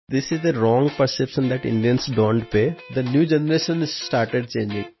this is the wrong perception that Indians don't pay. The new generation started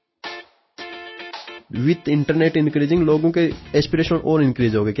changing. With internet increasing, लोगों के aspiration और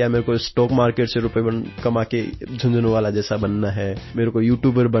increase हो गए. क्या मेरे को स्टॉक मार्केट से रुपए कमा के झुंझुनू वाला जैसा बनना है, मेरे को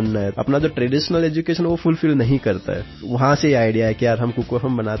यूट्यूबर बनना है. अपना जो ट्रेडिशनल एजुकेशन वो फुलफिल नहीं करता है. वहां से आइडिया है कि यार हम कुकू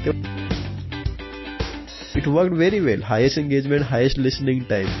हम बनाते हैं. It worked very well. Highest engagement, highest listening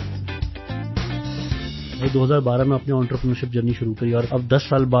time. 2012 में अपनी एंटरप्रेन्योरशिप जर्नी शुरू करी और अब 10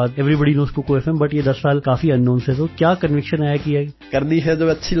 साल बाद everybody knows Kuku FM, but ये 10 साल काफी अननोन से. तो क्या कन्विक्शन आया कि करनी है, जो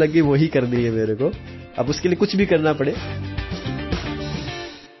अच्छी लगी वही करनी है मेरे को. अब उसके लिए कुछ भी करना पड़े.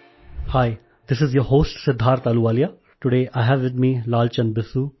 हाय, this is your host Siddharth Ahluwalia. Today I have with me Lalchand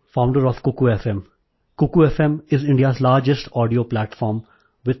Bissu, founder of Kuku FM. Kuku FM is India's largest audio platform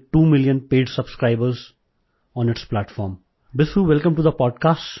with 2 million paid subscribers on its platform. Bissu, welcome to the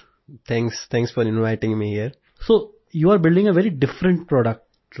podcast. Thanks for inviting me here. So, you are building a very different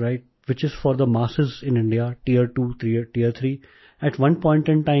product, right, which is for the masses in India, tier 2, tier 3. At one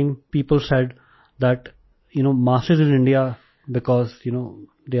point in time, people said that, masses in India, because,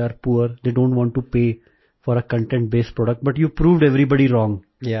 they are poor, they don't want to pay for a content-based product, but you proved everybody wrong.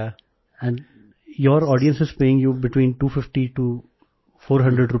 Yeah. And your audience is paying you between 250 to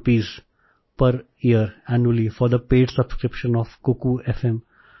 400 rupees per year annually for the paid subscription of Kuku FM.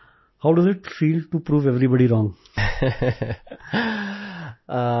 How does it feel to prove everybody wrong?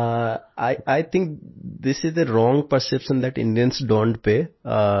 I think this is the wrong perception that Indians don't pay.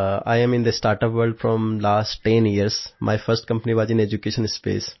 I am in the startup world from last 10 years. My first company was in education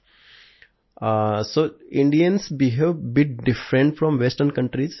space. So Indians behave bit different from Western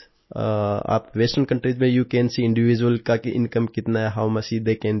countries. आप western countries में you can see individual का income कितना है, how much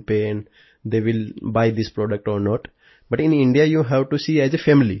they can pay and they will buy this product और not. But in India you have to C as a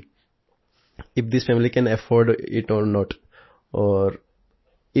family if this family can afford it or not. Or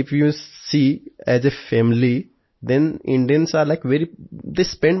if you see as a family, then Indians are like they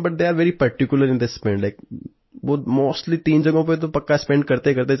spend, but they are very particular in the spend. Like वो mostly 3 जगहों पे तो पक्का spend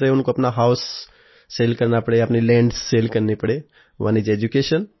करते करते, चाहे उनको अपना हाउस सेल करना पड़े, अपनी लैंड सेल करनी पड़े. One is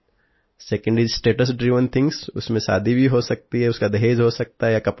education, second is status driven things, उसमें शादी भी हो सकती है, उसका दहेज हो सकता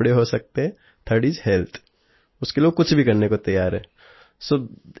है या कपड़े हो सकते हैं. थर्ड इज हेल्थ, उसके लोग कुछ भी करने को तैयार है. So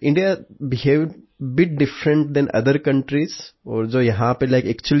India behave bit different then other countries. और जो यहाँ पे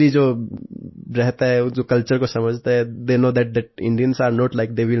एक्चुअली जो रहता है, जो कल्चर को समझता है, they know that Indians are not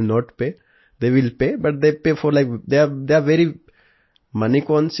like they will not पे. They will pay, but they पे for they are very money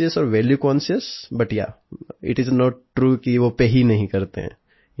conscious और value conscious. But yeah it is not true कि वो पे ही नहीं करते हैं.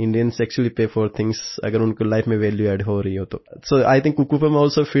 Indians actually pay for things अगर उनको लाइफ में वैल्यू ऐड हो रही हो तो. So I think Kuku FM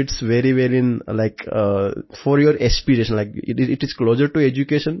also fits very well in for your aspiration. It is closer to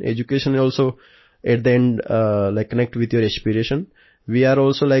education. Education also at the end connect with your aspiration. We are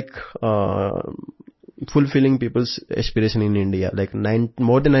also fulfilling people's aspiration in India.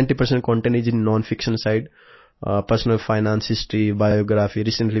 More than 90% content is in non-fiction side, personal finance, history, biography.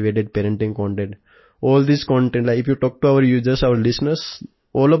 Recently we did parenting content. All this content, if you talk to our users, our listeners,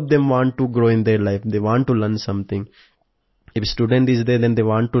 all of them want to grow in their life. They want to learn something. If student is there, then they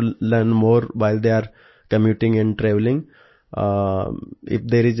want to learn more while they are commuting and traveling. If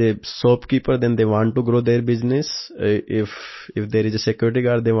there is a shopkeeper, then they want to grow their business. If there is a security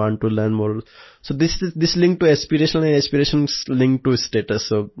guard, they want to learn more. So this link to aspiration, and aspirations link to status.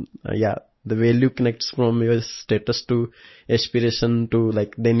 So the value connects from your status to aspiration to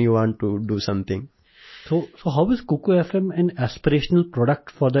then you want to do something. So how is Kuku FM an aspirational product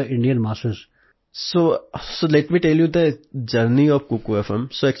for the Indian masses? So let me tell you the journey of Kuku FM.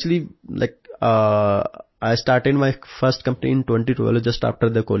 So actually, I started my first company in 2012, just after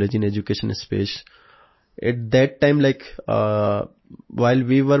the college in education space. At that time, while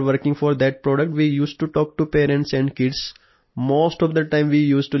we were working for that product, we used to talk to parents and kids. Most of the time, we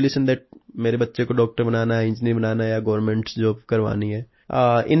used to listen that मेरे बच्चे को doctor बनाना है, engineer बनाना है या government job करवानी है.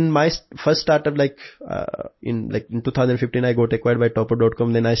 In my first startup, in 2015, I got acquired by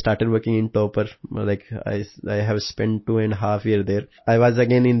Topper.com. Then I started working in Topper. I have spent 2.5 years there. I was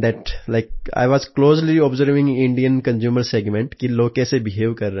again in that, I was closely observing Indian consumer segment कि लोग कैसे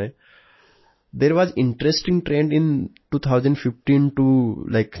behave कर रहे हैं. There was interesting trend in 2015 to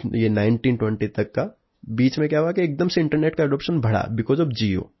ये 1920 तक का. बीच में क्या हुआ कि एकदम से इंटरनेट का एडॉप्शन बढ़ा because of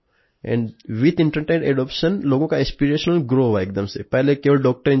Jio. And with internet adoption लोगों का एस्पिरेशनल ग्रो हुआ एकदम से. पहले केवल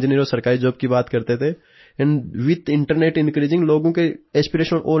डॉक्टर, इंजीनियर और सरकारी जॉब की बात करते थे. एंड विथ इंटरनेट इंक्रीजिंग लोगों के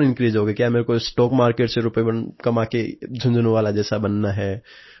एस्पिरेशन और इंक्रीज हो गए, क्या मेरे को स्टॉक मार्केट से रुपए कमा के झुंझुनू वाला जैसा बनना है,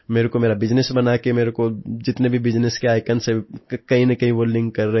 मेरे को मेरा बिजनेस बना के, मेरे को जितने भी बिजनेस के आइकन से कहीं ना कहीं वो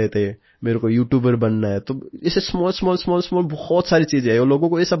लिंक कर रहे थे, मेरे को यूट्यूबर बनना है। तो इसे स्मॉल स्मॉल स्मॉल स्मॉल बहुत सारी चीजें है, और लोगों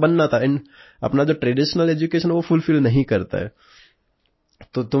को ऐसा बनना था, एंड अपना जो ट्रेडिशनल एजुकेशन वो फुलफिल नहीं करता है।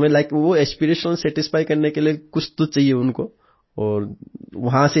 तो तुम्हें लाइक वो एस्पिरेशन सेटिस्फाई करने के लिए कुछ तो चाहिए उनको, और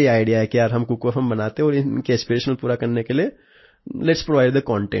वहां से आइडिया है कि यार हम कुकू एफएम बनाते हैं, और इनके एस्पिरेशन पूरा करने के लिए let's provide the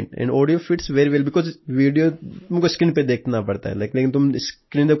content, and audio fits very well because video तुमको स्क्रीन पे देखना पड़ता है, लेकिन तुम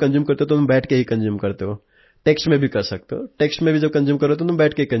स्क्रीन पे कंज्यूम करते हो तो तुम बैठ के ही कंज्यूम करते हो। टेक्स्ट में भी कर सकते हो, टेक्स्ट में भी जब कंज्यूम करो तो तुम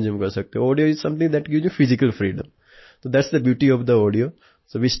बैठ के कंज्यूम कर सकते हो। Audio is something that gives you physical freedom, तो that's the beauty of the audio.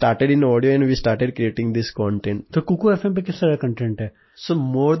 So we started in audio and we started creating this content. तो कुकू एफएम पे किस तरह कंटेंट है? So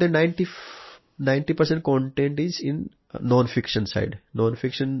more than 90% content is in non-fiction side.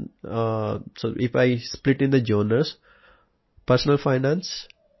 Non-fiction, so if I split in the genres, personal finance,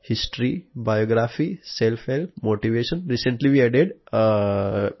 history, biography, self-help, motivation. Recently we added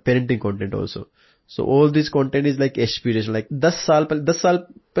parenting content also. So all this content is like aspiration. Like 10 साल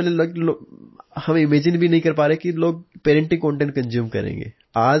पहले हम imagine भी नहीं कर पा रहे कि लोग पेरेंटिंग कंटेंट कंज्यूम करेंगे।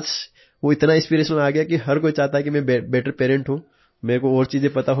 आज वो इतना इंस्पिरेशन आ गया कि हर कोई चाहता है कि मैं बेटर पेरेंट हूँ, मेरे को और चीजें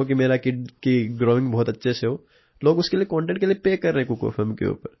पता हो कि मेरा किड की ग्रोइंग बहुत अच्छे से हो। लोग उसके लिए कंटेंट के लिए पे कर रहे हैं कुकू एफएम के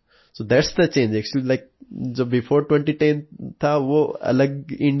ऊपर। So that's the change actually. Like जो बिफोर 2010 था वो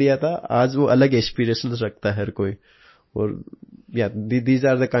अलग इंडिया था, आज वो अलग एस्पिरेशंस रखता है हर कोई। और या these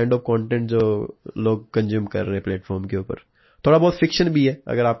are the kind of content जो लोग कंज्यूम कर रहे हैं प्लेटफॉर्म के ऊपर। थोड़ा बहुत फिक्शन भी है,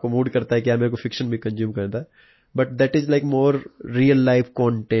 अगर आपको मूड करता है कि यार मेरे को फिक्शन भी कंज्यूम करता है, but that is like more real life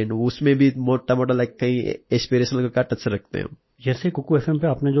content. उसमें भी मोटा मोटा लाइक कहीं एस्पिरेशनल का टच रखते हैं। जैसे कुकू एफएम पे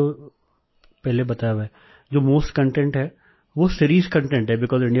आपने जो पहले बताया हुआ है, जो मोस्ट कंटेंट है वो सीरीज कंटेंट है,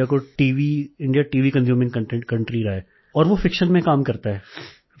 because India TV consuming content country रहा है, और वो फिक्शन में काम करता है,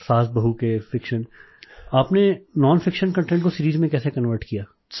 सास बहू के फिक्शन। आपने नॉन फिक्शन कंटेंट को सीरीज में कैसे कन्वर्ट किया?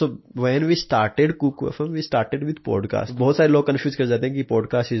 So when we started Kuku FM, we started with podcast. बहुत सारे लोग कंफ्यूज कर जाते हैं कि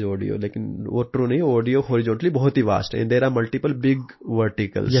पॉडकास्ट इज ऑडियो, लेकिन वो ट्रू नहीं। ऑडियो हॉरिजॉन्टली बहुत ही वास्ट है, there are multiple big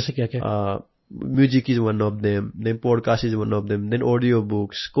verticals. जैसे क्या क्या? Music is one of them, then podcast is one of them, then audio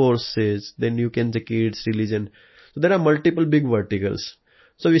books, courses, then you can the kids religion. So there are multiple big verticals.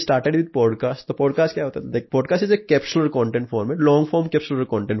 So we started with podcast. तो podcast क्या होता है? Like podcast is a capsular content format, long form capsular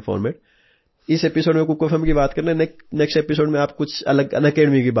content format. इस episode में Kuku FM की बात करना, next episode में आप कुछ अलग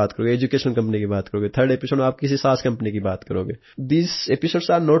अनअकैडमी की बात करोगे, एजुकेशन कंपनी की बात करोगे, थर्ड एपिसोड में आप किसी सास कंपनी की बात करोगे। These episodes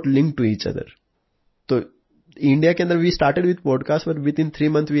are not linked to each other. तो इंडिया के अंदर we started with podcast, but within 3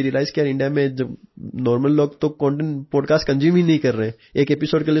 month we realise कि यार इंडिया में जब नॉर्मल लोग तो कंटेंट पॉडकास्ट कंज्यूम ही नहीं कर रहे हैं, एक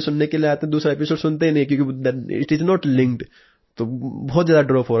एपिसोड के लिए सुनने के लिए आते हैं, दूसरा एपिसोड सुनते ही नहीं क्योंकि इट इज नॉट लिंक्ड। तो बहुत ज्यादा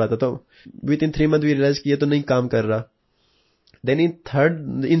ड्रॉप हो रहा था। तो within 3 month we realise कि ये तो नहीं काम कर रहा। Then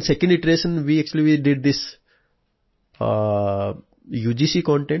in second iteration, we did this UGC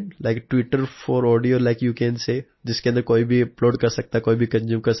content, like Twitter for audio, like you can say, जिसके अंदर कोई भी अपलोड कर सकता है, कोई भी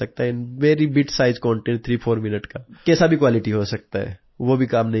कंज्यूम कर सकता है, very bit size content 3-4 minute का, कैसा भी क्वालिटी हो सकता है। वो भी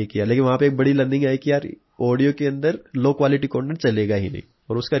काम नहीं किया, लेकिन वहां पे एक बड़ी लर्निंग आई कि यार ऑडियो के अंदर लो क्वालिटी कंटेंट चलेगा ही नहीं।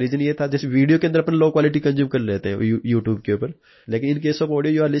 और उसका रीजन ये था, जैसे वीडियो के अंदर अपन लो क्वालिटी कंज्यूम कर लेते हैं यूट्यूब के ऊपर, लेकिन in case of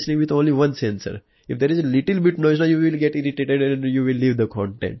audio you are listening with only one sensor. If there is a little bit noise, you will get irritated and you will leave the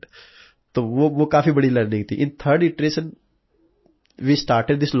content. तो वो काफी बड़ी लर्निंग थी। In third iteration we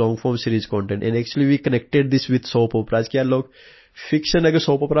started this long form series content and actually we connected this with soap operas। क्या लोग fiction अगर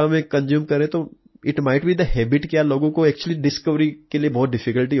soap ओपरा में consume करें तो it might be the habit, क्या लोगों को एक्चुअली डिस्कवरी के लिए बहुत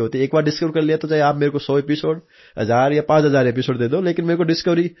डिफिकल्टी होती है। एक बार डिस्कवर कर लिया तो चाहे आप मेरे को 100 एपिसोड 1000 या 5000 एपिसोड दे दो, लेकिन मेरे को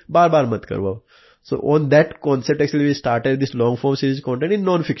डिस्कवरी बार बार मत करवाओ। So on that concept actually we started this long form series content in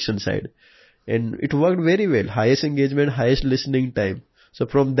non fiction side and it worked very well, highest engagement, highest listening time. So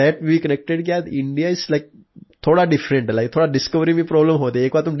from that we connected क्या India is like थोड़ा different है, like थोड़ा discovery में problem होती है।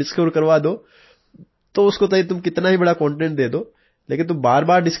 एक बार तुम discover करवा दो तो उसको चाहे तुम कितना ही बड़ा कंटेंट दे दो, लेकिन तुम बार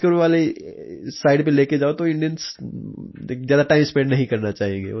बार डिस्कवरी वाले साइड पे लेके जाओ तो इंडियंस ज्यादा टाइम स्पेंड नहीं करना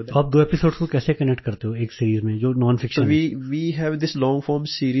चाहिए। तो आप 2 एपिसोड्स को कैसे कनेक्ट करते हो एक सीरीज में जो नॉन फिक्शन है? We have this long form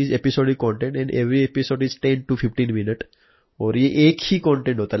series episodic content and every episode is 10 to 15 minute, और ये एक ही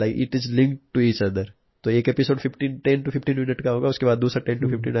कंटेंट होता है, like it is linked to each other. तो एक एपिसोड 10 to 15 मिनट का होगा, उसके बाद दूसरा 10 to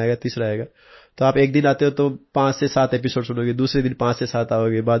 15 आएगा, तीसरा आएगा। तो आप एक दिन आते हो तो 5 से 7 एपिसोड सुनोगे, दूसरे दिन 5 से 7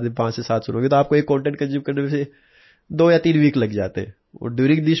 आओगे, बाद में 5 से 7 सुनोगे, तो आपको एक कंटेंट कंज्यूम करने में से 2 या 3 वीक लग जाते हैं। और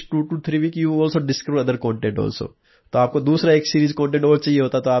during this 2 to 3 week you also discover other content also. तो आपको दूसरा एक सीरीज कंटेंट और चाहिए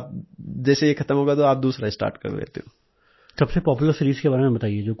होता, तो आप जैसे ये खत्म होगा तो आप दूसरा स्टार्ट कर लेते हो। सबसे पॉपुलर सीरीज के बारे में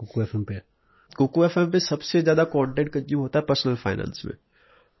बताइए जो कुकू एफएम पे है। कुकू एफएम पे सबसे ज्यादा कंटेंट कंज्यूम होता है पर्सनल फाइनेंस में।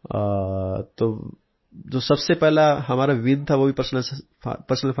 तो जो सबसे पहला हमारा विन था वो भी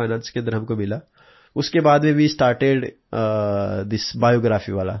पर्सनल फाइनेंस के अंदर हमको मिला. उसके बाद में वी स्टार्टेड दिस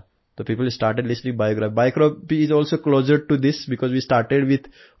बायोग्राफी वाला. तो people started listening biography is also closer to this because we started with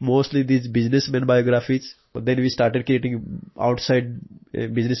mostly this businessman biographies, then we started creating outside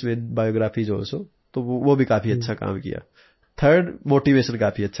businessman biographies also. तो वो भी काफी अच्छा काम किया. थर्ड, मोटिवेशन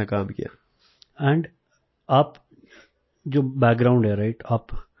काफी अच्छा काम किया. एंड आप जो बैकग्राउंड है, राइट, आप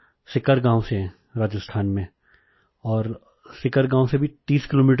सिकर गांव से हैं राजस्थान में, और सिकर गांव से भी 30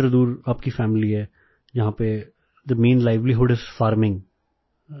 किलोमीटर दूर आपकी फैमिली है जहाँ पे the main livelihood is farming.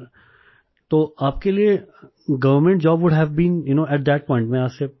 तो आपके लिए government job would have been, you know, at that point, मैं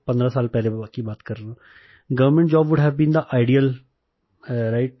आज से 15 साल पहले की बात कर रहा हूँ, government job would have been the ideal,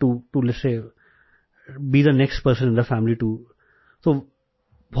 right, to let's say be the next person in the family to. तो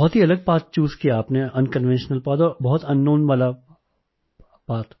बहुत ही अलग पाथ चूज किया आपने, अनकन्वेंशनल पाथ और बहुत अननोन वाला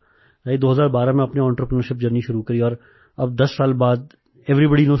पाथ, राइट. 2012 में अपने एंटरप्रेन्योरशिप जर्नी शुरू करी और अब 10 साल बाद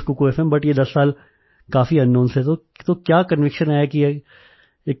everybody knows Kuku FM, but ये 10 साल काफी अननोन से. तो क्या कन्विक्शन आया कि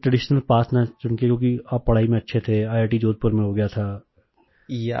एक ट्रेडिशनल पाथ ना चुन के, क्योंकि आप पढ़ाई में अच्छे थे, आईआईटी जोधपुर में हो गया था?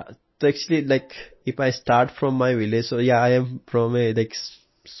 Yeah, so actually, like, if I start from my village, so yeah, I am from a like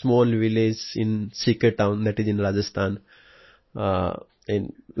small village in Sikar town that is in Rajasthan.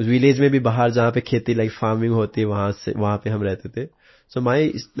 In village में भी बाहर जहाँ पे खेती like farming होती है वहाँ पे हम रहते थे. So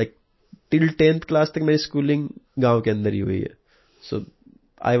my like till 10th class तक मेरी schooling गांव के अंदर ही हुई है. So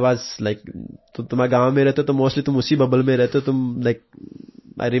I was like, तो तुम गांव में रहते हो तो मोस्टली तुम उसी बबल में रहते हो. तुम like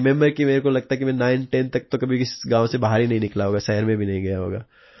आई रिमेम्बर कि मेरे को लगता है कि मैं 9-10 तक तो कभी किसी गांव से बाहर ही नहीं निकला होगा, शहर में भी नहीं गया होगा.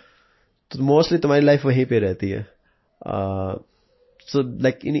 तो मोस्टली तुम्हारी लाइफ वहीं पे रहती है. So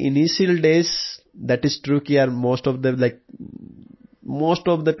like in initial days that is true कि यार मोस्ट ऑफ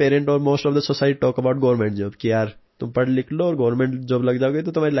द पेरेंट और most of the society talk about government job कि यार तुम पढ़ लिख लो और गवर्नमेंट जॉब लग जाओगे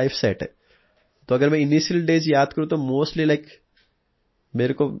तो तुम्हारी लाइफ सेट है. तो अगर मैं इनिशियल डेज याद करूँ तो मोस्टली लाइक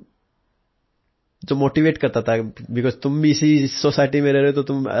मेरे को जो मोटिवेट करता था, बिकॉज तुम भी इसी सोसाइटी में रह रहे हो तो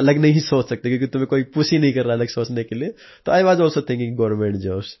तुम अलग नहीं सोच सकते क्योंकि तुम्हें कोई पुश ही नहीं कर रहा अलग सोचने के लिए. तो I was also thinking government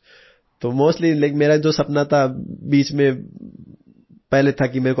jobs. तो मोस्टली लाइक मेरा जो सपना था बीच में पहले था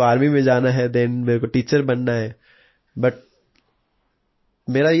कि मेरे को आर्मी में जाना है, देन मेरे को टीचर बनना है. बट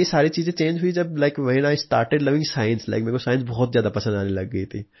मेरा ये सारी चीजें चेंज हुई जब like when I started loving science. Like मेरे को साइंस बहुत ज्यादा पसंद आने लग गई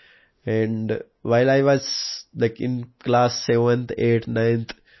थी. And while I was like in class 7th 8th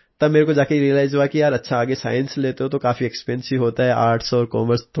 9th तब मेरे को जाके रियलाइज हुआ कि यार अच्छा आगे साइंस लेते हो तो काफी एक्सपेंसिव होता है, आर्ट्स और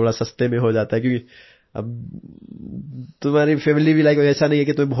कॉमर्स थोड़ा सस्ते में हो जाता है क्योंकि अब तुम्हारी फैमिली भी लाइक ऐसा नहीं है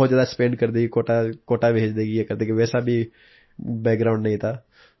कि तुम्हें बहुत ज्यादा स्पेंड कर देगी, कोटा भेज देगी, ये कर देगी, वैसा भी बैकग्राउंड नहीं था.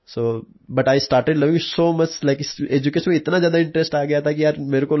 So but I started loving so much like education में इतना ज्यादा इंटरेस्ट आ गया था कि यार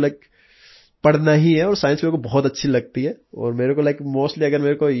मेरे को लाइक पढ़ना ही है और साइंस मेरे को बहुत अच्छी लगती है. और मेरे को लाइक मोस्टली अगर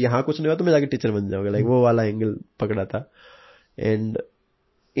मेरे को यहाँ कुछ नहीं हुआ तो मैं जाके टीचर बन जाऊंगा, लाइक वो वाला एंगल पकड़ा था. And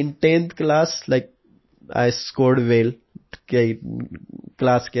in 10th class like I scored well के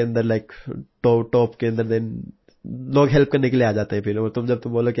क्लास के अंदर लाइक टॉप के अंदर. देन लोग हेल्प करने के लिए आ जाते हैं फिर, और जब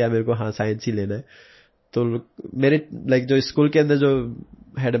तुम बोलो कि यार मेरे को हाँ साइंस ही लेना है तो मेरे लाइक जो स्कूल के अंदर जो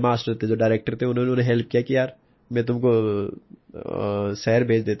हेड मास्टर थे, जो डायरेक्टर थे, उन्होंने हेल्प किया कि यार मैं तुमको शहर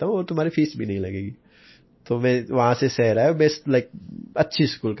भेज देता हूँ और तुम्हारी फीस भी नहीं लगेगी. तो मैं वहां से शहर आया, बेस्ट लाइक अच्छी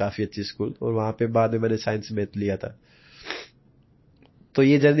स्कूल, काफी अच्छी स्कूल. और वहां पे बाद में मैंने साइंस मैथ लिया था. तो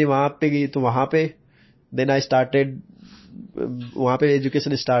ये जर्नी वहां पे गई. तो वहां पे देन आई स्टार्टेड, वहां पे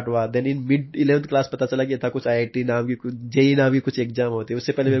एजुकेशन स्टार्ट हुआ. Then in mid 11th class पता चला कि था कुछ आईआईटी नाम की, कुछ जेई नाम की कुछ एग्जाम होती है.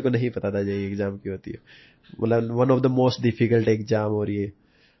 उससे पहले मेरे को नहीं पता था जेई एग्जाम की होती है, मतलब one of the most difficult exam. और ये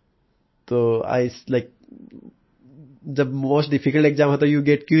तो आई लाइक जब मोस्ट डिफिकल्ट एग्जाम होता है यू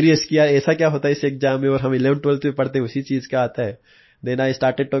गेट क्यूरियस कि यार ऐसा क्या होता है इस एग्जाम में, और हम 11th 12th में पढ़ते हैं उसी चीज का आता है. Then I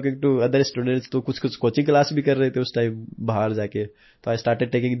started talking to other students. तो कुछ कोचिंग क्लास भी कर रहे थे उस टाइम बाहर जाके. तो I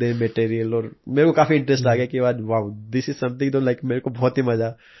started taking their material और मेरे को काफी इंटरेस्ट आ गया कि वाओ दिस इज समथिंग. तो लाइक मेरे को बहुत ही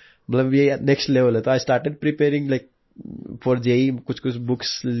मजा, मतलब ये नेक्स्ट लेवल है. तो I started preparing like for JEE. कुछ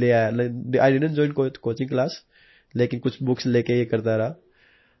बुक्स ले आया. I didn't join coaching class, लेकिन कुछ बुक्स लेके ये करता रहा.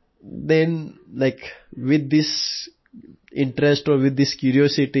 Then like with this interest और विद दिस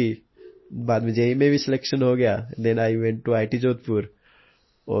क्यूरियोसिटी बाद में जेई में भी सिलेक्शन हो गया. Then I went to IIT Jodhpur.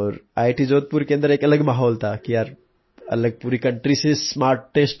 और आईआईटी जोधपुर के अंदर एक अलग माहौल था कि यार अलग पूरी कंट्री से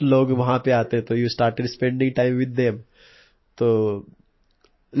स्मार्टेस्ट लोग वहां पे आते, तो you started spending time with them. तो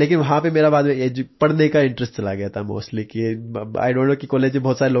लेकिन वहां पे मेरा बाद में पढ़ने का इंटरेस्ट चला गया था मोस्टली कि आई डोंट नो कि कॉलेज में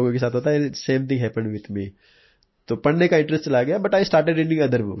बहुत सारे लोगों के साथ होता है, same thing happened with me. तो पढ़ने का इंटरेस्ट चला गया. But I started reading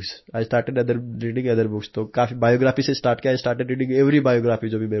other books. तो काफी बायोग्राफी से स्टार्ट किया. I started reading every biography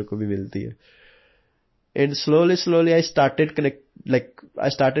जो भी मेरे को भी मिलती है. And slowly I started connect, like I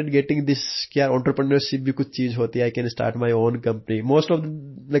started getting this कि यार एंटरप्रेन्योरशिप भी कुछ चीज होती है, आई can start my own company. Most of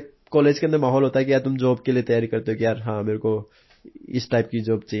like college के अंदर माहौल होता है कि यार तुम जॉब के लिए तैयारी करते हो कि यार हाँ मेरे को इस टाइप की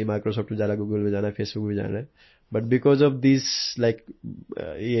जॉब चाहिए, माइक्रोसॉफ्ट में जाना, गूगल में जाना, फेसबुक में जाना है. But because of this like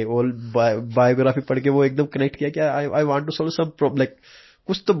ये ऑल बायोग्राफी पढ़ के वो एकदम कनेक्ट किया कि I want to solve some like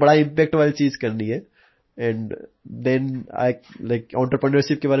कुछ तो बड़ा इम्पैक्ट वाली चीज करनी है. And then I like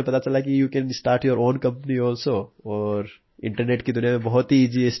entrepreneurship के बारे में पता चला कि you can start your own company also, और इंटरनेट की दुनिया में बहुत ही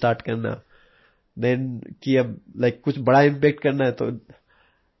ईजी है स्टार्ट करना. देन कि अब लाइक कुछ बड़ा इम्पैक्ट करना है, तो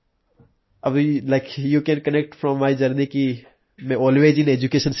अभी like you can connect from my journey की मैं ऑलवेज इन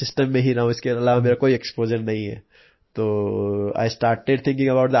एजुकेशन सिस्टम में ही रहा हूँ, इसके अलावा मेरा कोई एक्सपोजर नहीं है. तो I started thinking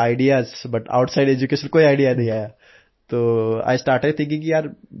about the ideas, but outside education कोई आइडिया नहीं आया. तो आई स्टार्टेड थिंकिंग यार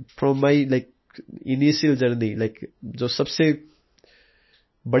from my like initial journey, like जो सबसे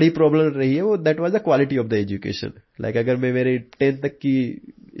बड़ी प्रॉब्लम रही है वो that was the quality of the education. Like अगर मैं मेरे 10th तक की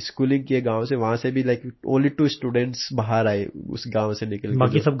स्कूलिंग किए गांव से, वहां से भी लाइक ओनली 2 स्टूडेंट्स बाहर आए उस गांव से निकल के,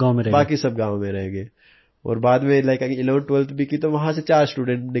 बाकी सब गांव में रह गए. बाकी सब गांव में रह गए. और बाद में लाइक 11th-12th भी की तो वहां से 4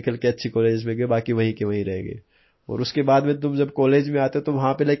 स्टूडेंट निकल के अच्छी कॉलेज में गए, बाकी वहीं के वहीं रह गए. और उसके बाद में तुम जब कॉलेज में आते हो तो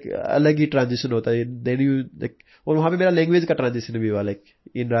वहां पे लाइक अलग ही ट्रांजिशन होता है. देन यू लाइक, और वहां पे मेरा लैंग्वेज का ट्रांजिशन भी हुआ. लाइक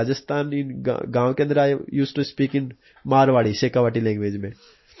इन राजस्थान, इन गांव के अंदर I used to speak in Marwari Shekhawati language में.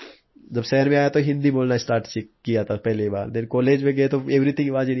 जब शहर में आया तो हिंदी बोलना स्टार्ट किया था पहली बार. देन कॉलेज में गए तो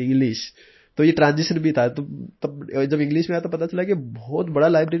एवरीथिंग वाज इन इंग्लिश. तो ये ट्रांजिशन भी था. तो तब जब इंग्लिश में आया तो पता चला कि बहुत बड़ा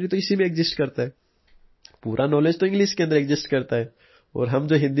लाइब्रेरी तो इसी में एग्जिस्ट करता है, पूरा नॉलेज तो इंग्लिश के अंदर एग्जिस्ट करता है. और हम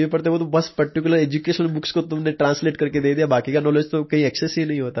जो हिंदी में पढ़ते हैं वो तो बस पर्टिकुलर एजुकेशनल बुक्स को तुमने ट्रांसलेट करके दे दिया, बाकी का नॉलेज तो कहीं एक्सेस ही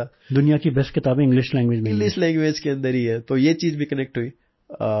नहीं होता. दुनिया की बेस्ट किताबें इंग्लिश लैंग्वेज में, इंग्लिश लैंग्वेज के अंदर ही है. तो ये चीज भी कनेक्ट हुई.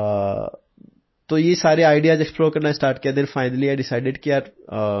 तो ये सारे आइडियाज एक्सप्लोर करना स्टार्ट किया. देन फाइनली आई डिसाइडेड कि यार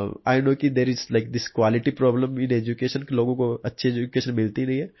आई नो कि there is like this quality problem in education, कि लोगों को अच्छी एजुकेशन मिलती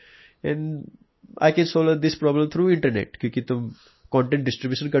नहीं है. And I can solve this problem through internet, क्योंकि तुम कंटेंट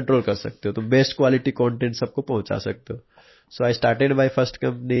डिस्ट्रीब्यूशन कंट्रोल कर सकते हो, तुम बेस्ट क्वालिटी कंटेंट सबको पहुंचा सकते हो. So I started my first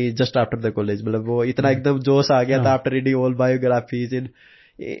company just after the college. मतलब वो इतना एकदम जोश आ गया था after reading all biographies.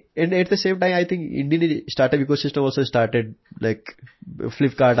 And at the same time, I think Indian startup ecosystem also started, like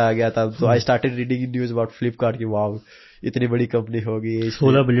Flipkart आ गया था. So I started reading news about Flipkart कि वाव इतनी बड़ी कंपनी होगी.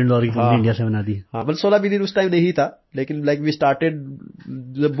 $16 बिलियन की कंपनी इंडिया से बना दी. हाँ, मतलब 16 बिलियन उस टाइम नहीं था, लेकिन लाइक वी स्टार्टेड,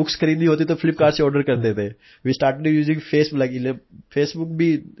 जब बुक्स खरीदनी होती तो फ्लिपकार्ट से ऑर्डर करते थे. We started using Facebook, like Facebook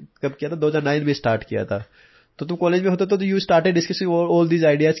भी कब किया था, 2009 में स्टार्ट किया था. तो तुम कॉलेज में होते तो you started discussing all these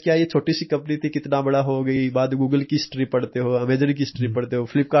ideas. क्या ये छोटी सी कंपनी थी कितना बड़ा हो गई, बाद गूगल की हिस्ट्री पढ़ते हो, अमेजन की हिस्ट्री पढ़ते हो,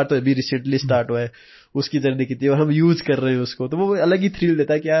 फ्लिपकार्ट तो अभी रिसेंटली स्टार्ट हुआ है, उसकी जर्नी कितनी और हम यूज कर रहे हैं उसको. तो वो अलग ही थ्रिल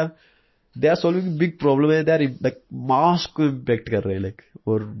देता है कि यार they are solving big problem है, दे आर लाइक मास को इम्पैक्ट कर रहे हैं. लाइक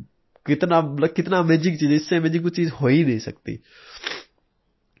और कितना अमेजिंग चीज है, इससे अमेजिंग कुछ चीज हो ही नहीं सकती.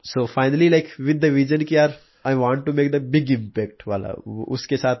 So finally like with the vision कि यार आई want to make the big impact वाला,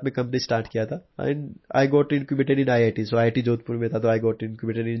 उसके साथ में कंपनी स्टार्ट किया था. And I got incubated in IIT. So IIT Jodhpur में था, तो I got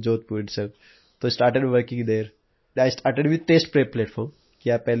incubated in Jodhpur itself. तो started working there. I started with test prep platform.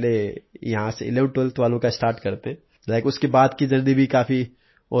 क्या पहले यहाँ से 11th-12th वालों का स्टार्ट करते हैं. लाइक उसके बाद की जर्नी भी काफी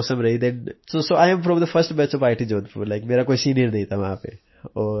औसम रही. Then so I am from the first batch of IIT Jodhpur. Like मेरा कोई सीनियर नहीं था वहां पे,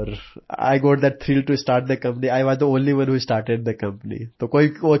 और आई got that thrill to start the company. I was the only one who started the company. तो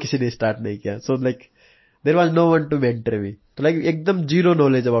कोई और किसी ने स्टार्ट नहीं किया. So like there was no one two mentor मी. तो लाइक एकदम zero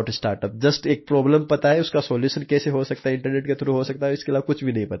knowledge about startup. Just एक प्रॉब्लम पता है, उसका सॉल्यूशन कैसे हो सकता है, इंटरनेट के थ्रू हो सकता है, इसके अलावा कुछ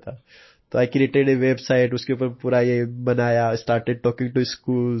भी नहीं पता. तो आई क्रिएटेड ए वेबसाइट, उसके ऊपर पूरा ये बनाया, स्टार्टेड टॉकिंग टू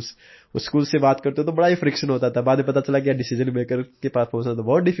स्कूल्स. उस स्कूल से बात करते हो तो बड़ा ही फ्रिक्शन होता था. बाद में पता चला कि डिसीजन मेकर के पास पहुंचना तो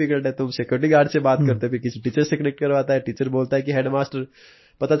बहुत डिफिकल्ट है. तुम सिक्योरिटी गार्ड से बात करते हो, फिर किसी टीचर से कनेक्ट करवाता है, टीचर बोलता है कि हेडमास्टर,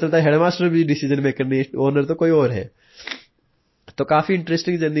 पता चलता है हेडमास्टर भी डिसीजन मेकर नहीं, ओनर तो कोई और है. तो काफी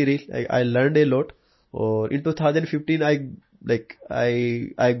इंटरेस्टिंग जर्नी रही. I learned a lot. और इन 2015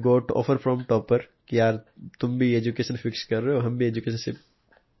 आई गोट ऑफर फ्रॉम टॉपर कि यार तुम भी एजुकेशन फिक्स कर रहे हो, हम भी एजुकेशन से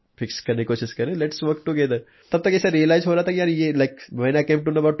फिक्स करने की कोशिश करें, लेट्स वर्क टुगेदर. तब तक ऐसा रियलाइज हो रहा था कि यार ये like when I came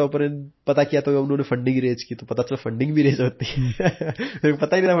to know about topper and पता किया तो उन्होंने फंडिंग रेज की. तो पता चला फंडिंग भी रेज होती है. मेरे को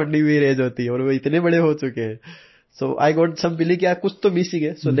पता ही नहीं था फंडिंग भी रेज होती है, और वो इतने बड़े हो चुके हैं. सो आई गॉट सम फीलिंग कि यार कुछ तो मिसिंग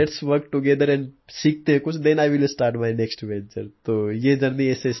है. So let's work together and सीखते हैं कुछ, then I will start my next venture. तो ये जर्नी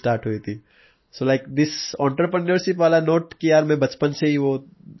ऐसे स्टार्ट हुई थी. सो लाइक दिस एंटरप्रेन्योरशिप वाला नोट कि यार मैं बचपन से ही वो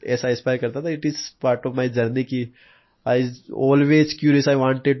ऐसा इंस्पायर करता था. It is part of my journey की I always curious. I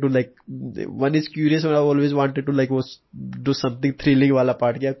wanted to like, one is curious और I always wanted to like वो डू समथिंग थ्रिलिंग वाला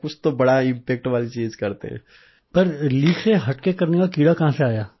पार्ट, किया कुछ तो बड़ा इम्पैक्ट वाली चीज करते हैं. पर लीग से हटके करने का कीड़ा कहाँ से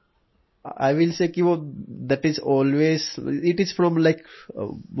आया? आई विल से कि वो that is always it is from like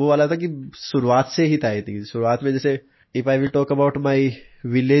वो वाला था कि शुरुआत से ही था। आई थिंक शुरुआत में जैसे if I will talk about my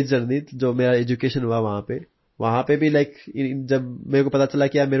village journey, जो मेरा एजुकेशन हुआ वहां पे भी लाइक जब मेरे को पता चला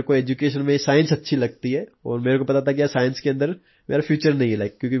कि यार मेरे को एजुकेशन में साइंस अच्छी लगती है और मेरे को पता था कि यार साइंस के अंदर मेरा फ्यूचर नहीं है,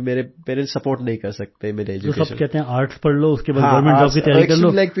 लाइक क्योंकि मेरे पेरेंट्स सपोर्ट नहीं कर सकते मेरे तो सब एजुकेशन। कहते हैं आर्ट्स पढ़ लो, उसके बाद हाँ गवर्नमेंट जॉब आर्ट्स, की तैयारी कर लो।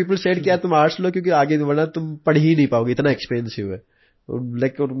 एक्चुअली लाइक पीपल सेड कि यार तुम आर्ट्स लो क्योंकि आगे वरना तुम पढ़ ही नहीं पाओगे, इतना एक्सपेंसिव है।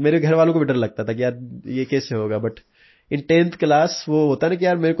 लाइक मेरे घर वालों को भी डर लगता था कि यार ये कैसे होगा, बट इन 10th क्लास वो होता है ना कि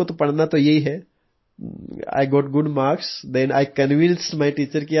यार मेरे को तो पढ़ना तो यही है। I got good marks, then I convinced my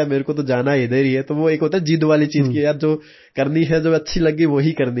teacher कि यार मेरे को तो जाना इधर ही है। तो वो एक होता है जिद वाली चीज की यार जो करनी है, जो अच्छी लगी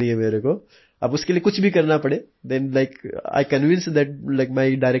वही करनी है मेरे को, अब उसके लिए कुछ भी करना पड़े। Then like I convince that like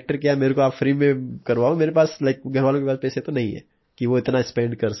my director क्या मेरे को आप फ्री में करवाओ, मेरे पास लाइक घर वालों के पास पैसे तो नहीं है कि वो इतना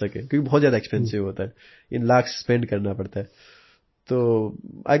स्पेंड कर सके क्योंकि बहुत ज्यादा एक्सपेंसिव होता है, इन लाख स्पेंड करना पड़ता है। तो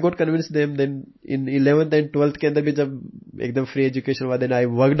I got convince them. Then in 11th and 12th के अंदर भी जब एकदम फ्री एजुकेशन हुआ, देन आई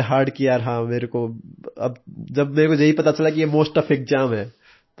वर्कड हार्ड कि यार हाँ मेरे को अब जब मेरे को यही पता चला कि ये मोस्ट ऑफ एग्जाम है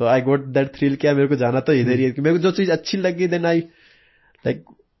तो आई गॉट दैट थ्रिल किया मेरे को जाना तो इधर ही है। मेरे को जो चीज अच्छी लगी देन आई लाइक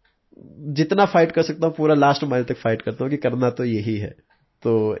जितना फाइट कर सकता हूँ पूरा लास्ट माइल तक फाइट करता हूँ कि करना तो यही है।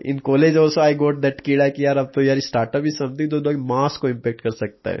 तो in college also I got that कीड़ा कि यार अब तो यार स्टार्टअप इज समथिंग जो मास को इम्पेक्ट कर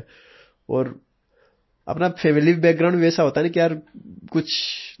सकता है। और अपना फैमिली बैकग्राउंड वैसा होता है ना कि यार कुछ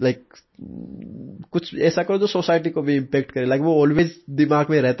लाइक कुछ ऐसा करो जो सोसाइटी को भी इम्पेक्ट करे, लाइक वो ऑलवेज दिमाग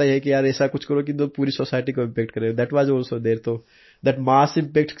में रहता है कि यार ऐसा कुछ करो कि जो पूरी सोसाइटी को इम्पेक्ट करे। That was also there. तो दैट मास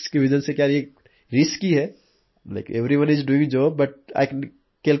इम्पेक्ट की वजह से क्या ये रिस्की है, like everyone is doing job but I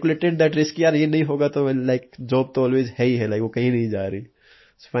calculated that risk, यार ये नहीं होगा तो लाइक जॉब तो ऑलवेज है ही है, लाइक वो कहीं नहीं जा रही।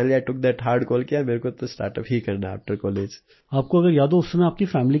 So finally I took that hard call किया मेरे को तो स्टार्टअप ही करना है आफ्टर कॉलेज। आपको अगर याद हो उस समय आपकी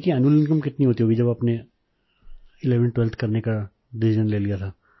फैमिली की एनुअल इनकम कितनी होती होगी जब आपने 11th-12th करने का डिसीजन ले लिया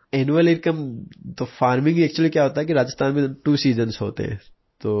था? एनुअल इनकम तो फार्मिंग एक्चुअली क्या होता है कि राजस्थान में 2 सीजन्स होते हैं।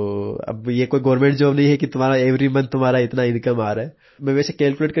 तो अब ये कोई गवर्नमेंट जॉब नहीं है कि तुम्हारा एवरी मंथ तुम्हारा इतना इनकम आ रहा है। मैं वैसे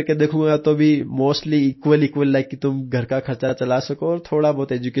कैलकुलेट करके देखूंगा तो भी मोस्टली इक्वल लाइक कि तुम घर का खर्चा चला सको और थोड़ा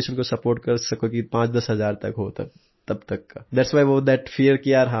बहुत एजुकेशन को सपोर्ट कर सको कि 5-10 हजार तक हो तब तक का। दैट्स वाई वो दैट फियर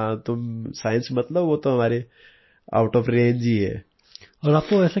कि यार हाँ तुम साइंस मतलब वो तो हमारे आउट ऑफ रेंज ही है। और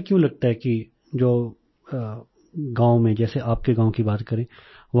आपको ऐसा क्यों लगता है कि जो गांव में, जैसे आपके गांव की बात करें,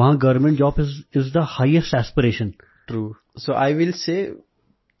 वहां government job is the highest aspiration? True. So I will say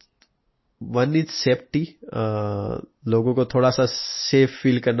one is safety. लोगों को थोड़ा सा सेफ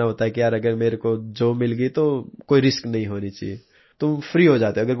फील करना होता है कि यार अगर मेरे को जॉब मिल गई तो कोई रिस्क नहीं होनी चाहिए, तुम फ्री हो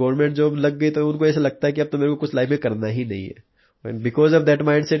जाते हो। अगर गवर्नमेंट जॉब लग गई तो उनको ऐसा लगता है कि अब तो मेरे को कुछ लाइफ में करना ही नहीं है। Because of that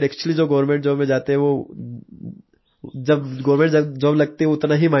mindset actually जो गवर्नमेंट जॉब में जाते हैं वो जब गवर्नमेंट जॉब लगती है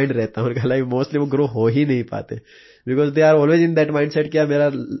उतना ही माइंड रहता है उनका, लाइफ मोस्टली वो ग्रो हो ही नहीं पाते because they are always in that mindset कि यार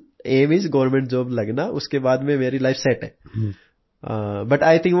मेरा एम इज गवर्नमेंट जॉब लगना, उसके बाद में मेरी लाइफ सेट है। बट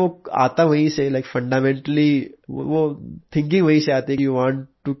आई थिंक वो आता वहीं से, लाइक फंडामेंटली वो थिंकिंग वहीं से आती है कि you want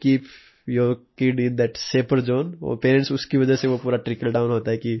to keep your kid in that safer zone. वो पेरेंट्स उसकी वजह से वो पूरा ट्रिकल डाउन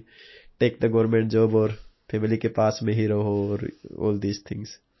होता है कि टेक द गवर्नमेंट जॉब और फैमिली के पास में ही रहो और all these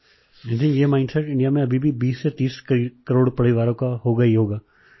things. I think ये माइंडसेट इंडिया में अभी भी 20 से 30 करोड़ परिवारों का होगा ही होगा,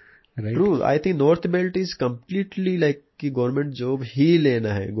 right? True. I think north belt is completely like कि गवर्नमेंट जॉब ही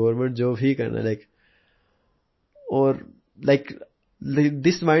लेना है, गवर्नमेंट जॉब ही करना है, लाइक और लाइक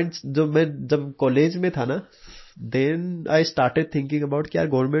दिस माइंड जब कॉलेज में था ना then I started thinking about कि यार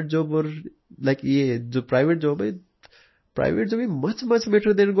गवर्नमेंट जॉब और लाइक ये जो प्राइवेट जॉब है, private job is much much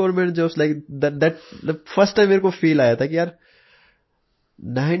better than government jobs. Like that first time मेरे को फील आया था कि यार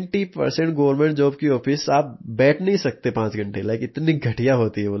 90% गवर्नमेंट जॉब की ऑफिस आप बैठ नहीं सकते 5 घंटे, लाइक इतनी घटिया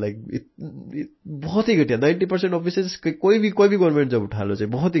होती है वो, लाइक बहुत ही घटिया। 90% ऑफिस कोई भी गवर्नमेंट जॉब उठा लो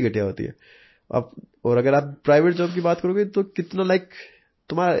चाहे, बहुत ही घटिया होती है। अब और अगर आप प्राइवेट जॉब की बात करोगे तो कितना लाइक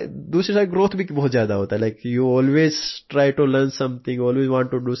तुम्हारा दूसरी साइड ग्रोथ भी बहुत ज्यादा होता है, like you always try to learn something, always want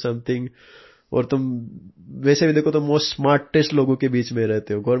to do something. और तुम वैसे भी देखो तो मोस्ट स्मार्टेस्ट लोगों के बीच में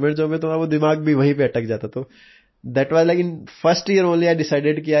रहते हो। गवर्नमेंट जॉब में तुम्हारा वो दिमाग भी वहीं पे अटक जाता। तो that was like in first year only I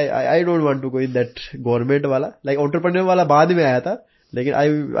decided कि I don't want to go in that government वाला, लाइक एंटरप्रेन्योर वाला बाद में आया था। लेकिन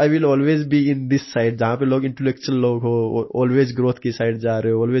I will always be in this side जहां पे लोग इंटेलेक्चुअल लोग हो, ऑलवेज ग्रोथ की साइड जा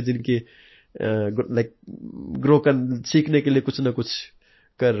रहे हो, ऑलवेज इनकी लाइक ग्रो कर सीखने के लिए कुछ ना कुछ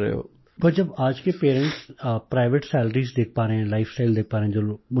कर रहे हो। पर जब आज के पेरेंट्स प्राइवेट सैलरीज देख पा रहे हैं, लाइफस्टाइल देख पा रहे हैं,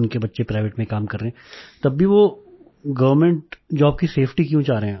 जो उनके बच्चे प्राइवेट में काम कर रहे हैं, तब भी वो गवर्नमेंट जॉब की सेफ्टी क्यों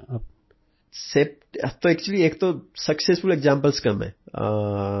चाह रहे हैं अब? सेफ्ट तो एक्चुअली एक तो सक्सेसफुल एग्जांपल्स कम है।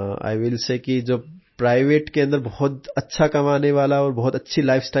 आई विल से कि जो प्राइवेट के अंदर बहुत अच्छा कमाने वाला और बहुत अच्छी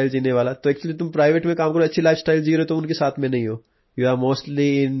लाइफस्टाइल जीने वाला, तो एक्चुअली तुम प्राइवेट में काम करो अच्छी लाइफस्टाइल जी रहे हो तो उनके साथ में नहीं हो, you are mostly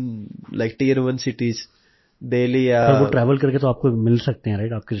in like tier 1 cities, Delhi या पर वो ट्रैवल करके तो आपको मिल सकते हैं,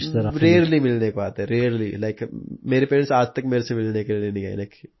 राइट? आपके रिश्तेदार आपसे रेयरली मिलने को आते हैं, रेयरली। लाइक मेरे पेरेंट्स आज तक मेरे से मिलने के लिए नहीं आए।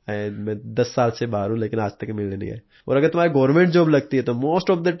 लाइक मैं 10 साल से बाहर हूँ, लेकिन आज तक मिलने नहीं आए। और अगर तुम्हारी गवर्नमेंट जॉब लगती है तो मोस्ट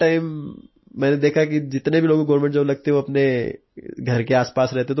ऑफ द टाइम मैंने देखा कि जितने भी लोगों को गवर्नमेंट जॉब लगती है वो अपने घर के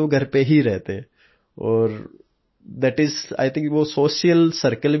आसपास रहते हैं, तो वो घर पे ही रहते हैं। और दैट इज आई थिंक वो सोशल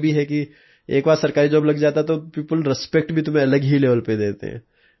सर्कल भी है कि एक बार सरकारी जॉब लग जाता तो पीपल रिस्पेक्ट भी तुम्हें अलग ही लेवल पे देते हैं।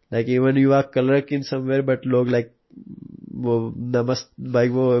 Like even you are clerk in somewhere, but लोग लाइक वो नमस्त भाई,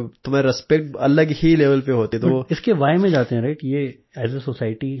 वो तुम्हें रेस्पेक्ट अलग ही लेवल पे होती। तो इसके वाई में जाते हैं, राइट? ये एज ए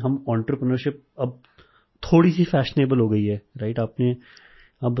सोसाइटी हम एंटरप्रेन्योरशिप अब थोड़ी सी फैशनेबल हो गई है, राइट?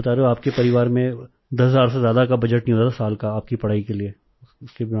 आप बता रहे हो आपके परिवार में 10,000 से ज्यादा का बजट नहीं होता साल का आपकी पढ़ाई के लिए,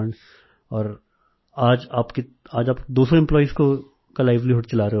 उसके बियॉन्ड। और आज आप 200 एम्प्लॉइज का लाइवलीहुड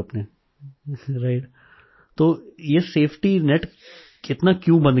चला रहे हो अपने, राइट? तो ये सेफ्टी नेट कितना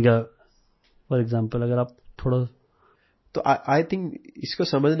क्यों बन गया, फॉर एग्जांपल, अगर आप थोड़ा। तो आई थिंक इसको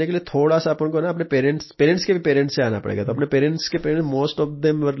समझने के लिए थोड़ा सा अपन को ना अपने पेरेंट्स के भी पेरेंट्स से आना पड़ेगा। तो अपने पेरेंट्स के parents most of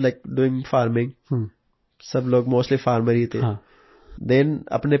them were like doing farming, सब लोग मोस्टली फार्मर ही थे। हाँ, देन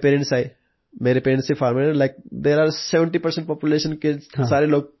अपने पेरेंट्स आए, मेरे पेरेंट्स से farmer, like there are 70% population के सारे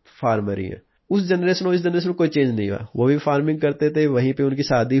लोग फार्मर ही हैं। उस जनरेशन और इस जनरेशन में कोई चेंज नहीं हुआ, वो भी फार्मिंग करते थे, वहीं पे उनकी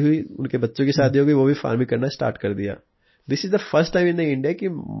शादी हुई, उनके बच्चों की शादी हो गई, वो भी फार्मिंग करना स्टार्ट कर दिया। This is the first time in India कि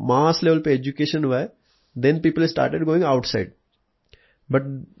मास लेवल पे एजुकेशन हुआ है। Then people started going outside, but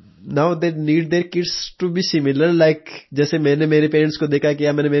now they need their kids to be similar. Like जैसे मैंने मेरे पेरेंट्स को देखा कि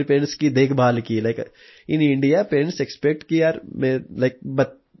यार मैंने मेरे पेरेंट्स की देखभाल की। Like in India parents expect कि यार मैं लाइक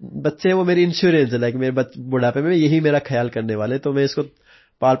बच्चे वो मेरी इंश्योरेंस है, लाइक मेरे बुढ़ापे में यही मेरा ख्याल करने वाले, तो मैं इसको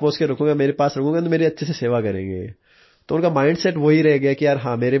पाल पोस के रखूंगा, मेरे पास रखूंगा तो मेरी अच्छे से सेवा करेंगे। तो उनका माइंडसेट वही रह गया कि यार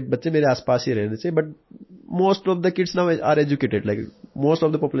हाँ मेरे बच्चे मेरे आसपास ही रहने चाहिए। But most of the kids now are educated, like most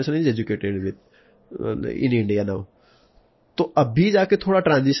of the population is educated within India now. तो अभी जाके थोड़ा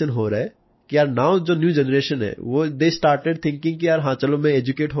ट्रांजिशन हो रहा है कि यार नाउ जो न्यू जनरेशन है वो दे स्टार्टेड थिंकिंग कि यार हाँ चलो मैं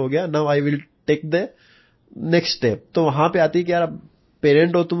एजुकेट हो गया, now I will take the next step. तो वहां पे आती है कि यार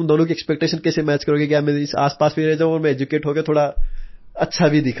पेरेंट और तुम दोनों की एक्सपेक्टेशन कैसे मैच करोगे कि यार मैं इस आसपास भी रह जाऊं और मैं एजुकेट हो गया, थोड़ा अच्छा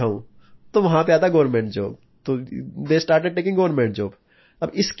भी दिखाऊं। तो वहां पे आता है गवर्नमेंट जॉब, तो they started taking government job.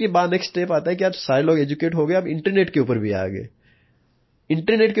 अब इसके बाद नेक्स्ट स्टेप आता है कि यार सारे लोग एजुकेट हो गए, अब इंटरनेट के ऊपर भी आ गए।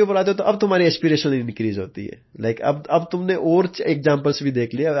 इंटरनेट के ऊपर आते हो तो अब तुम्हारी एस्पिरेशन इंक्रीज होती है। लाइक अब तुमने और एग्जांपल्स भी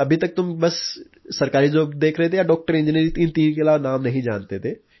देख लिया। अभी तक तुम बस सरकारी जॉब देख रहे थे या डॉक्टर इंजीनियर, इन तीन के अलावा नाम नहीं जानते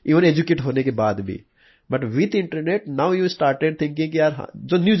थे, इवन एजुकेट होने के बाद भी। But with internet now you started thinking कि यार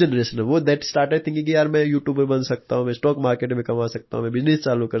जो न्यू जनरेशन है वो दैट स्टार्टेड थिंकिंग कि यार मैं यूट्यूबर बन सकता हूँ, मैं स्टॉक मार्केट में कमा सकता हूँ, मैं बिजनेस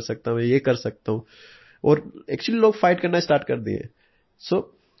चालू कर सकता हूँ, मैं ये कर सकता हूँ। और एक्चुअली लोग फाइट करना स्टार्ट कर दिए। सो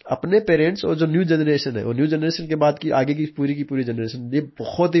अपने पेरेंट्स और जो न्यू जनरेशन है, और न्यू जनरेशन के बाद की आगे की पूरी जनरेशन ये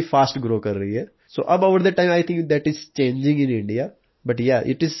बहुत ही फास्ट ग्रो कर रही है। सो अब over the time I think that is changing in India. But yeah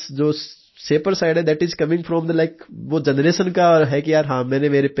it is जो सेपर साइड है that is coming from the like वो जनरेशन का है कि यार हाँ मैंने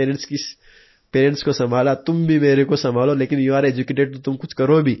मेरे पेरेंट्स को संभाला, तुम भी मेरे को संभालो, लेकिन यू आर एजुकेटेड तो तुम कुछ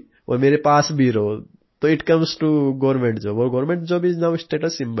करो भी और मेरे पास भी रहो। तो it comes to government job, और government job is now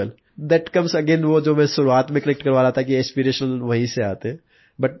status symbol. That comes again वो जो मैं शुरुआत में कनेक्ट करवा रहा था कि एस्पिरेशन वहीं से आते हैं।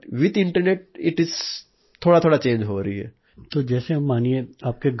 But with internet it is थोड़ा थोड़ा चेंज हो रही है। तो जैसे हम मानिए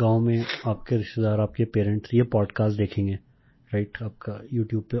आपके गांव में आपके रिश्तेदार, आपके पेरेंट्स ये पॉडकास्ट देखेंगे, राइट? आपका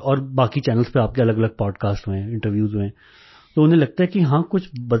यूट्यूब पे और बाकी चैनल्स पे आपके अलग अलग पॉडकास्ट हुए हैं, इंटरव्यूज हुए हैं, तो उन्हें लगता है कि हाँ कुछ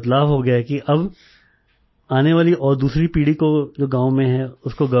बदलाव हो गया है, कि अब आने वाली और दूसरी पीढ़ी को जो गांव में है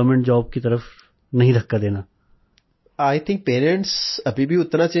उसको गवर्नमेंट जॉब की तरफ नहीं धक्का देना। आई थिंक पेरेंट्स अभी भी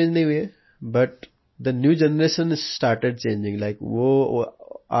उतना चेंज नहीं हुए, but the new generation started changing. Like वो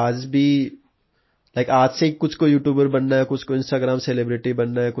आज भी लाइक आज से ही कुछ को यूट्यूबर बनना है, कुछ को इंस्टाग्राम सेलिब्रिटी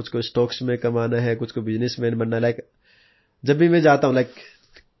बनना है, कुछ को स्टॉक्स में कमाना है, कुछ को बिजनेसमैन बनना है। लाइक जब भी मैं जाता हूँ लाइक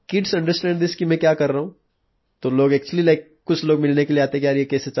किड्स अंडरस्टैंड दिस कि मैं क्या कर रहा हूँ। तो लोग एक्चुअली लाइक कुछ लोग मिलने के लिए आते हैं कि यार ये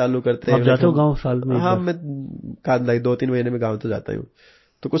कैसे चालू करते हैं। आप जाते हो गांव साल में एक हाँ बार? मैं लाइक 2-3 महीने में गाँव तो जाता हूँ।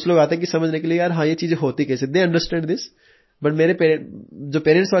 तो कुछ लोग आते हैं कि समझने के लिए यार हाँ ये चीजें होती कैसे, दे अंडरस्टैंड दिस। बट मेरे जो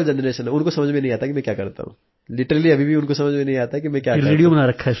पेरेंट्स वाली जनरेशन है उनको समझ में नहीं आता कि मैं क्या करता हूँ। लिटरली अभी भी उनको समझ में नहीं आता कि मैं क्या करता हूँ। रेडियो बना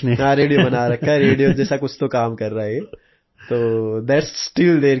रखा है इसने। हाँ रेडियो बना रखा है, रेडियो जैसा कुछ तो काम कर रहा है। तो दैट्स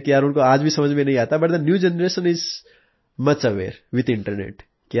स्टिल देयर कि यार उनको आज भी समझ में नहीं आता। But the new generation is much aware with internet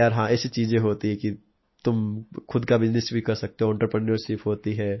कि यार हाँ ऐसी चीजें होती है कि तुम खुद का बिजनेस भी कर सकते हो, एंटरप्रेन्योरशिप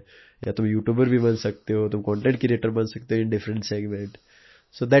होती है, या तुम यूट्यूबर भी बन सकते हो, तुम कंटेंट क्रिएटर बन सकते हो in different segment.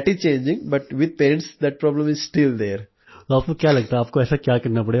 So that is changing, but with parents that problem is still there. तो आपको क्या लगता है, आपको ऐसा क्या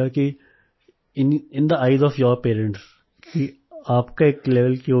करना पड़ेगा कि in the eyes of your parents कि आपका एक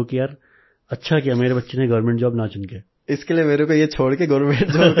लेवल की हो कि यार अच्छा किया मेरे बच्चे ने गवर्नमेंट जॉब ना चुन के? इसके लिए मेरे को ये छोड़ के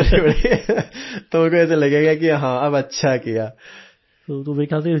गवर्नमेंट जॉब करनी पड़ेगी तो मेरे को ऐसा लगेगा कि हाँ अब अच्छा किया। तो मेरे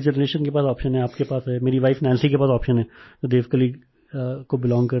ख्याल से इस जनरेशन के पास ऑप्शन है, आपके पास है, मेरी वाइफ नैन्सी के पास ऑप्शन है जो देवकली को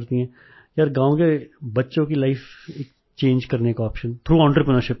बिलोंग करती हैं। यार गांव के बच्चों की लाइफ चेंज करने का option through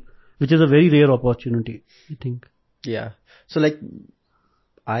entrepreneurship which is a very rare opportunity I think. Yeah so like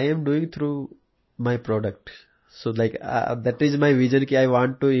I am doing through my product, so like that is my vision कि I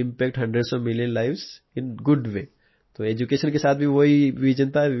want to impact hundreds of million lives in good way. तो education के साथ भी वही vision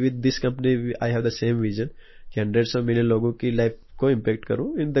था, with this company I have the same vision कि hundreds of million लोगों की लाइफ को इम्पैक्ट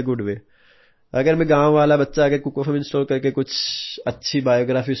करूं इन द गुड वे। अगर मैं गांव वाला बच्चा अगर कुकू एफएम इंस्टॉल करके कुछ अच्छी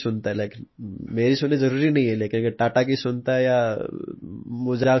बायोग्राफी सुनता है, लाइक मेरी सुननी जरूरी नहीं है, लेकिन अगर टाटा की सुनता है या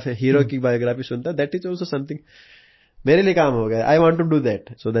मुजरा हीरो की बायोग्राफी सुनता है, दैट इज ऑल्सो समथिंग मेरे लिए काम हो गया। I want to do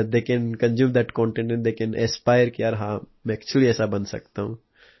that so that they can consume that content and they can aspire कि यार हाँ मैं एक्चुअली ऐसा बन सकता हूँ।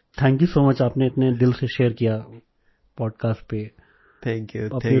 थैंक यू सो मच, आपने इतने दिल से शेयर किया पॉडकास्ट पे, थैंक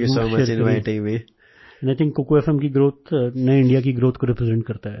अपने यू सो रूट मच शेयर करे। Inviting me. And I think Kuku FM की ग्रोथ नए इंडिया की ग्रोथ को रिप्रेजेंट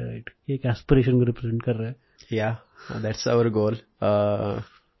करता है, राइट? एक एस्पिरेशन को रिप्रेजेंट कर रहा है। Yeah that's our goal.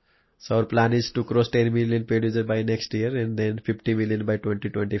 So our plan is to cross 10 million paid users by next year and then 50 million by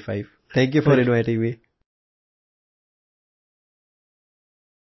 2025. Thank you for inviting me.